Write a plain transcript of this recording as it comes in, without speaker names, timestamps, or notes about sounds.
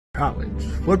College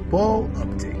Football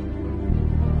Update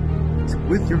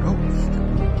with your host,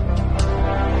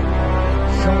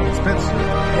 Sean Spencer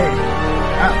and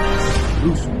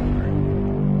Alex Schomber.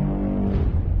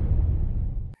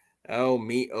 Oh,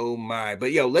 me, oh, my.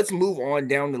 But, yo, let's move on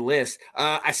down the list.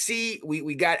 I see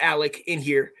we got Alec in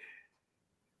here.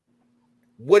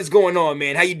 What is going on,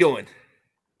 man? How you doing?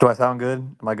 Do I sound good?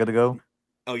 Am I good to go?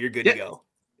 Oh, you're good to go.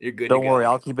 You're good Don't to go. worry,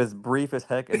 I'll keep it as brief as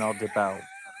heck and I'll dip out.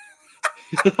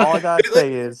 All I gotta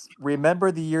say is,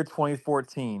 remember the year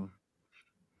 2014,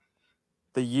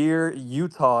 the year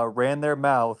Utah ran their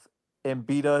mouth and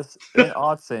beat us in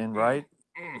Austin, right?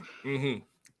 Mm-hmm.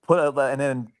 And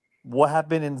then what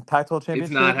happened in the Pac-12 championship?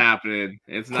 It's not happening.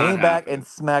 It's not Came happening. back and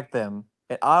smacked them.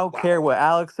 And I don't care what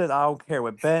Alex says. I don't care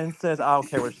what Ben says. I don't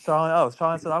care what Sean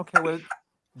says. I don't care what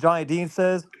Johnny Dean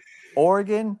says.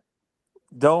 Oregon,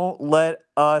 don't let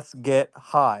us get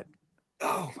hot.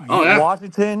 Oh, yeah.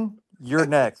 Washington, you're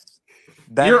next.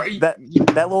 That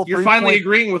little you're finally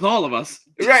agreeing with all of us.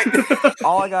 Right.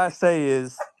 All I gotta say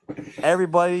is,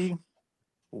 everybody,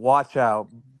 watch out.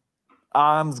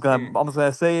 I'm just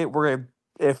gonna say it.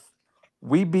 If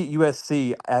we beat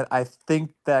USC, I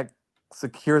think that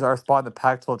secures our spot in the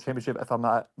Pac-12 championship. If I'm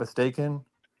not mistaken.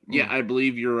 Yeah, I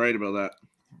believe you're right about that.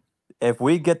 If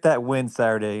we get that win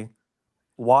Saturday,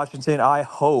 Washington, I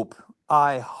hope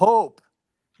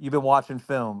you've been watching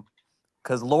film.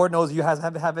 Because Lord knows you guys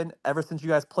haven't ever since you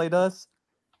guys played us.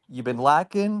 You've been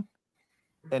lacking.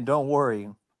 And don't worry,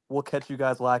 we'll catch you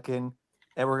guys lacking.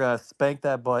 And we're going to spank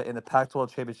that butt in the Pac-12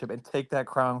 championship and take that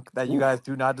crown that you guys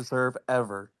do not deserve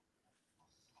ever.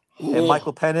 And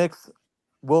Michael Penix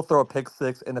will throw a pick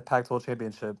six in the Pac-12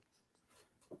 championship.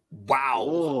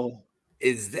 Wow.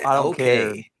 Is that I don't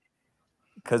care.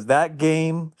 Because that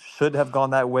game should have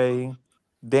gone that way.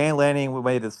 Dan Lanning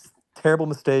made his terrible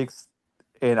mistakes.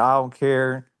 And I don't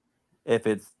care if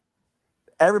it's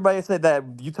everybody said that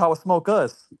Utah would smoke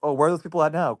us. Oh, where are those people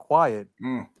at now? Quiet.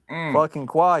 Fucking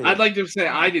quiet. I'd like to say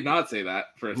I did not say that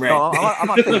for a second. No, I'm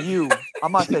not saying you.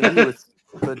 I'm not saying you. It's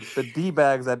the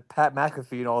D-bags that Pat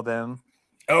McAfee and all them.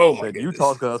 Oh, my goodness.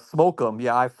 Utah's going to smoke them.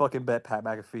 Yeah, I fucking bet Pat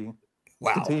McAfee.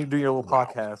 Wow. Continue doing your little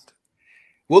podcast.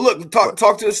 Well, look, talk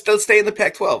to us. Let's stay in the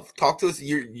Pac-12. Talk to us.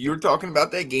 You're talking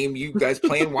about that game. You guys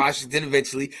playing Washington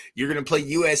eventually. You're going to play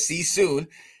USC soon.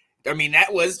 I mean,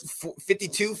 that was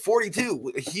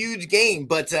 52-42, a huge game.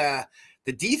 But the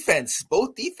defense,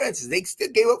 both defenses, they still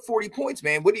gave up 40 points,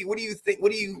 man. What do you think?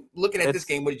 What are you looking at this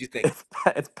game? What did you think?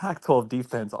 It's Pac-12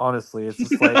 defense, honestly. It's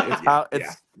just like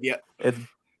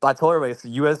I told everybody,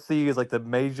 USC is like the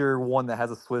major one that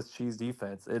has a Swiss cheese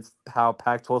defense. It's how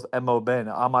Pac-12's MO been.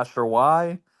 I'm not sure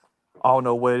why. I don't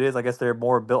know what it is. I guess they're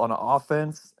more built on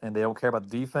offense and they don't care about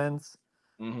the defense.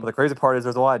 But the crazy part is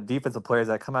there's a lot of defensive players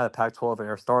that come out of Pac-12 and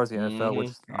are stars in the NFL, which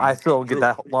I still don't get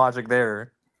that logic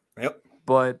there. Yep.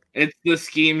 But it's the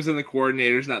schemes and the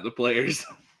coordinators, not the players.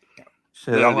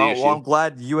 Shit, I'm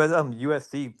glad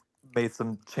USC made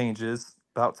some changes.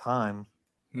 About time.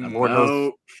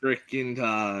 About freaking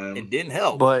time. It didn't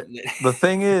help. But the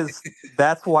thing is,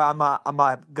 that's why I'm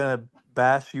not gonna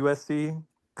bash USC,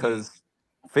 because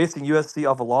facing USC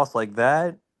off a loss like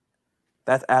that,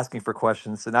 that's asking for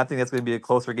questions, and I think that's gonna be a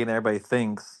closer game than everybody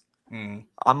thinks.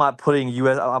 I'm not putting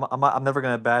I'm never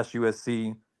gonna bash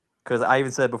USC, because I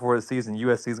even said before the season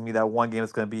USC is gonna be that one game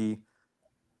that's gonna be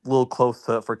a little close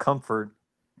to for comfort.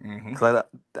 Because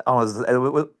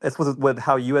it's with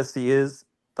how USC is.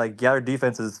 Like, yeah, their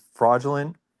defense is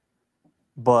fraudulent,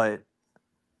 but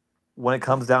when it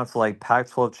comes down to like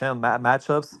Pac-12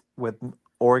 matchups with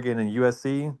Oregon and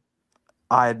USC,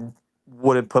 I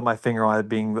wouldn't put my finger on it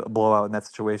being a blowout in that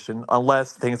situation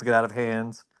unless things get out of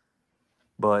hand.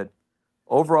 But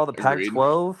overall, the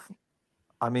Pac-12,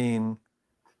 I mean,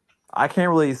 I can't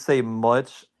really say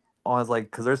much on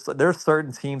because there's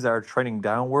certain teams that are trending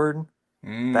downward.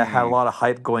 That had a lot of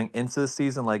hype going into the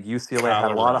season. Like UCLA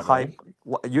had a lot of hype.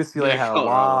 UCLA had a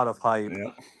lot of hype.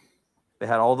 Yep. They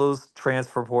had all those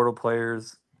transfer portal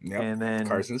players. Yep. And then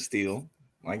Carson Steele,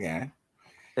 my guy.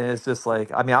 And it's just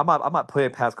like, I mean, I'm not putting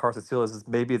it past Carson Steele.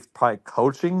 Maybe it's probably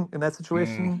coaching in that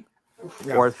situation,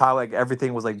 or it's how like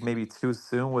everything was like maybe too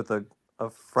soon with a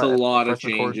lot of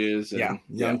changes.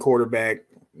 Young quarterback.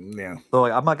 Yeah. So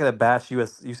like, I'm not gonna bash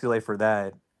UCLA for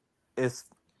that. It's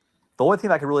the only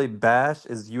team I can really bash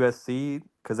is USC,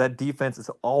 because that defense has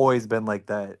always been like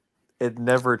that. It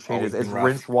never changes. It's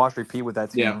rinse, wash, repeat with that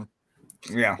team.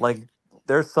 Yeah. Like,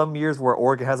 there's some years where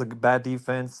Oregon has a bad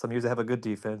defense. Some years they have a good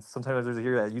defense. Sometimes there's a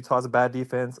year that Utah has a bad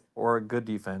defense or a good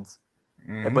defense.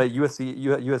 But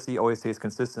USC always stays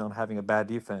consistent on having a bad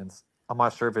defense. I'm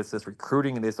not sure if it's just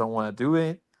recruiting and they just don't want to do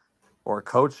it, or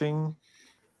coaching.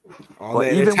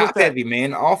 They're top heavy,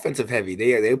 man. Offensive heavy.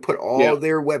 They put all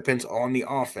their weapons on the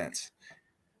offense.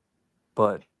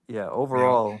 But yeah,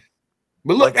 overall.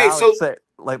 But look,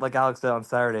 like Alex said on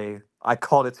Saturday, I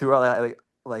called it too early.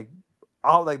 The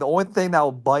only thing that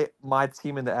will bite my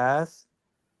team in the ass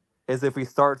is if we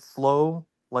start slow,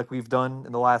 like we've done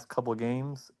in the last couple of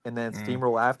games, and then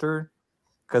steamroll after.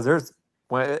 Because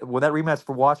when that rematch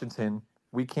for Washington,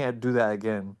 we can't do that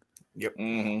again. Yep.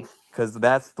 Because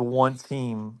that's the one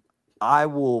team I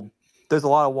will. There's a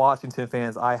lot of Washington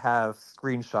fans. I have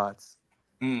screenshots,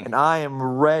 and I am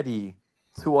ready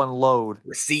to unload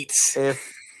receipts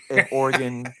if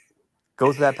Oregon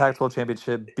goes to that Pac-12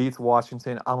 championship, beats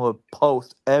Washington. I'm gonna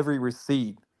post every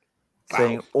receipt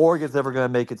saying Oregon's never gonna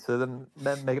make it to the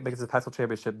Pac-12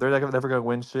 championship. They're never gonna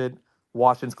win shit.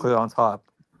 Washington's clear on top.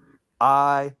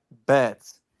 I bet.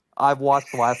 I've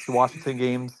watched the last 2 Washington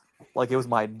games like it was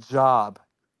my job.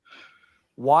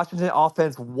 Washington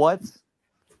offense, what?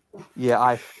 Yeah,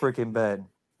 I freaking bet.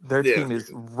 Their team is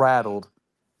rattled.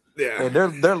 Yeah.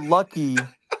 And they're lucky.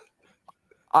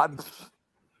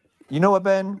 You know what,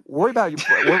 Ben? Worry about you.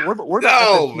 Worry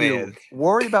about FSU. Man.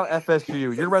 Worry about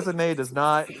FSU. Your resume does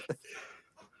not.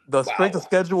 The strength of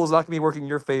schedule is not going to be working in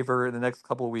your favor in the next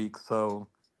couple of weeks. So,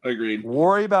 agreed.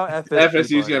 Worry about FSU.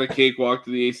 FSU's got a cakewalk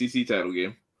to the ACC title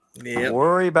game. Yep.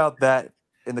 Worry about that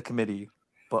in the committee.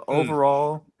 But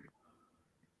overall,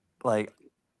 like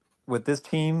with this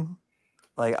team,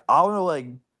 like I don't know, like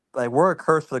we're a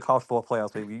curse for the college football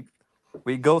playoffs. Maybe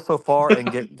we go so far and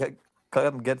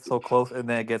get so close, and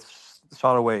then it gets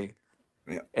shot away.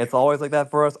 Yeah. It's always like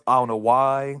that for us. I don't know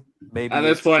why. Maybe at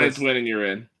this point, it's winning you're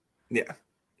in. Yeah.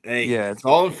 Hey, it's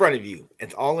all in front of you.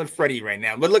 It's all in front of you right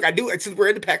now. But look, since we're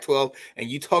in the Pac-12, and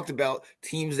you talked about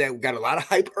teams that got a lot of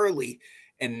hype early,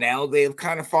 and now they have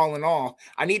kind of fallen off.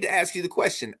 I need to ask you the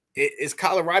question: is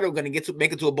Colorado going to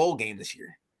make it to a bowl game this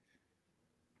year?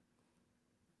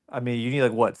 I mean, you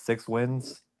need 6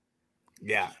 wins.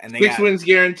 Yeah, and 6 wins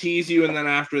guarantees you, and then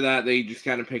after that, they just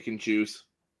kind of pick and choose.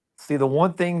 See, the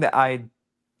one thing that I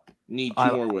need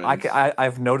 2 more wins.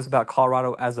 I've noticed about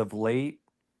Colorado as of late,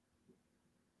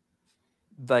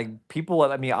 like people.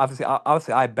 I mean, obviously,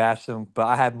 I bashed them, but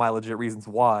I had my legit reasons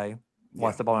why.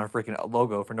 I step on a freaking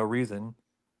logo for no reason.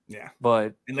 Yeah,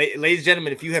 but ladies and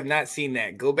gentlemen, if you have not seen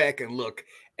that, go back and look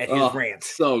at his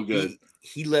rants. So good.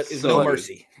 He is no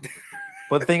mercy.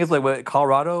 But the thing is, with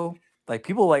Colorado,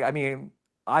 people I mean,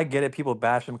 I get it. People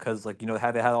bash them because they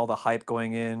had all the hype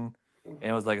going in, and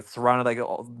it was surrounded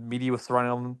all media was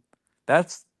surrounding them.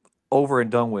 That's over and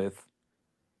done with.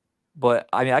 But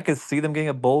I mean, I could see them getting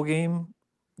a bowl game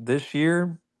this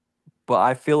year, but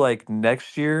I feel like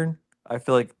next year,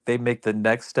 they make the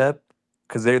next step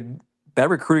because that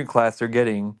recruiting class they're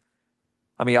getting.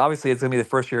 I mean, obviously it's gonna be the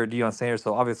first year of Deion Sanders,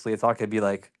 so obviously it's not gonna be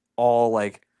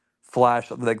all flash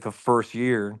the first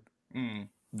year.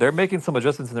 They're making some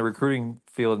adjustments in the recruiting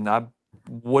field, and I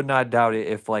would not doubt it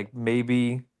if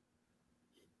maybe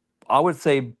I would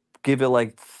say give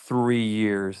it 3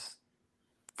 years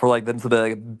for them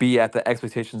to be at the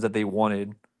expectations that they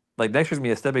wanted. Next year's gonna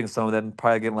be a stepping stone. Then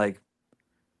probably getting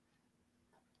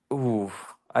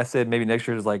I said maybe next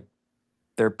year is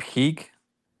their peak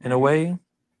in a way,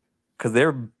 because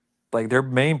their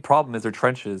main problem is their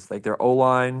trenches, their O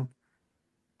line,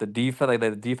 the defense,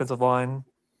 the defensive line,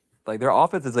 their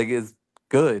offense is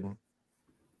good,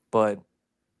 but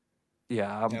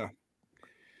I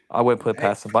wouldn't put it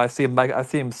past them. But I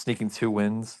see him sneaking 2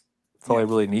 wins. That's all I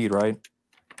really need, right?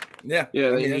 Yeah,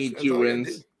 they need 2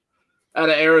 wins out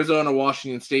of Arizona,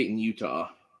 Washington State, and Utah.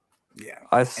 Yeah,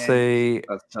 I say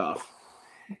that's tough.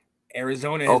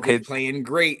 Arizona has been playing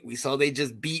great. We saw they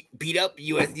just beat up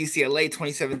UCLA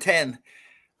 27-10.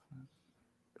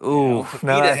 Ooh,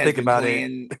 now that I think about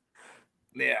it.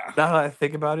 Yeah. Now that I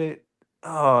think about it,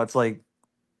 it's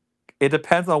it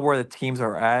depends on where the teams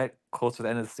are at close to the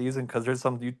end of the season, because there's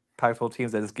some Pac-12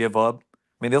 teams that just give up. I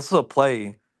mean, they'll still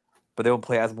play, but they won't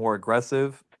play as more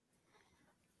aggressive.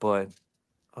 But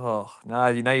now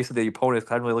you said the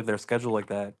opponents. I didn't really look at their schedule like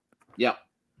that. Yep.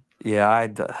 Yeah,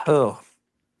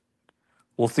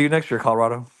 we'll see you next year,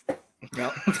 Colorado.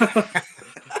 Yep.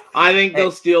 I think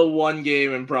they'll steal 1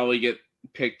 game and probably get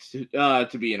picked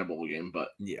to be in a bowl game. But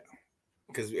yeah,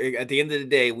 because at the end of the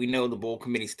day, we know the bowl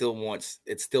committee still wants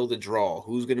it's still the draw.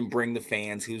 Who's going to bring the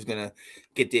fans? Who's going to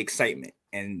get the excitement?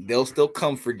 And they'll still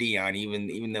come for Deion,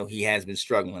 even though he has been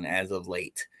struggling as of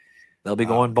late. They'll be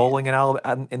going bowling in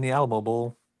the Alamo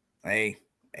Bowl. Hey,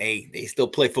 they still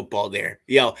play football there.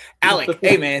 Yo, Alec,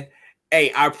 hey, man.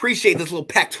 Hey, I appreciate this little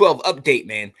Pac-12 update,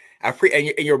 man.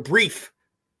 And your brief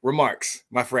remarks,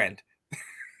 my friend.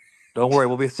 Don't worry.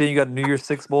 We'll be seeing you at New Year's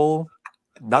Six Bowl.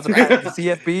 Not the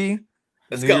CFB.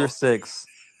 Let's New go. Year's 6.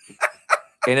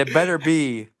 And it better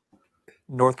be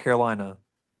North Carolina.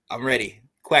 I'm ready.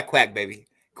 Quack, quack, baby.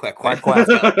 Quack, quack. Quack, quack.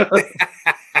 Let's go.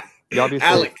 Y'all be safe.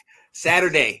 Alec,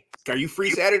 Saturday. Are you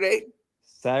free Saturday?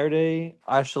 Saturday,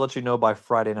 I should let you know by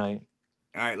Friday night.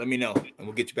 All right, let me know, and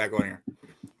we'll get you back on here.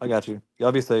 I got you.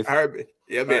 Y'all be safe. All right.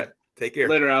 Yeah, man. right. Take care.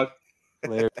 Later, Alex.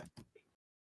 Later.